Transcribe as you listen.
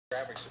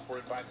traffic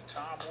supported by the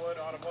Tom Wood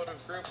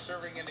Automotive Group,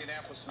 serving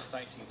Indianapolis since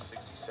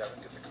 1967.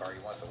 Get the car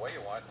you want the way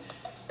you want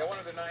at one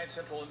of their 9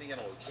 central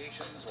Indiana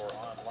locations or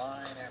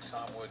online at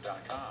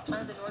tomwood.com.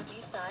 On the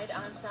northeast side,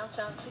 on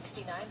southbound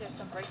 69, there's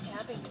some brake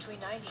tapping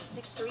between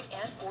 96th Street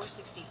and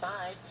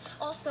 465.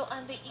 Also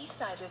on the east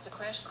side, there's a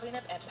crash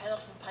cleanup at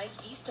Pendleton Pike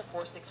east of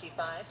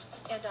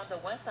 465. And on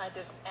the west side,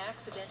 there's an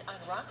accident on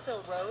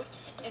Rockville Road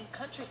and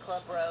Country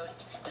Club Road.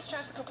 This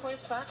traffic report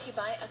is brought to you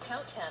by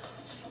Account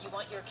Temps. You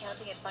want your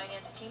accounting and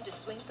finance team to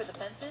swing for the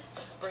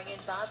fences? Bring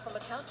in Bob from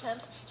Account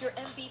Temps, your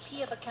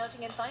MVP of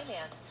accounting and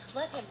finance.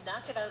 Let him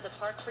knock it out of the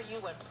park for you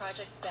when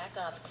projects back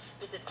up.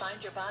 Visit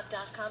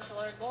findyourbob.com to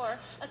learn more.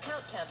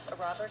 Account Temps, a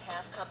Robert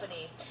Half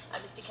company.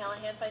 I'm Misty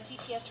Callahan. Find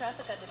TTS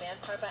Traffic on Demand,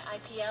 powered by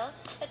IPL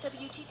at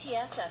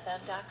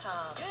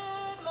WTTSFM.com.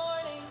 Good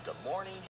morning. Good morning.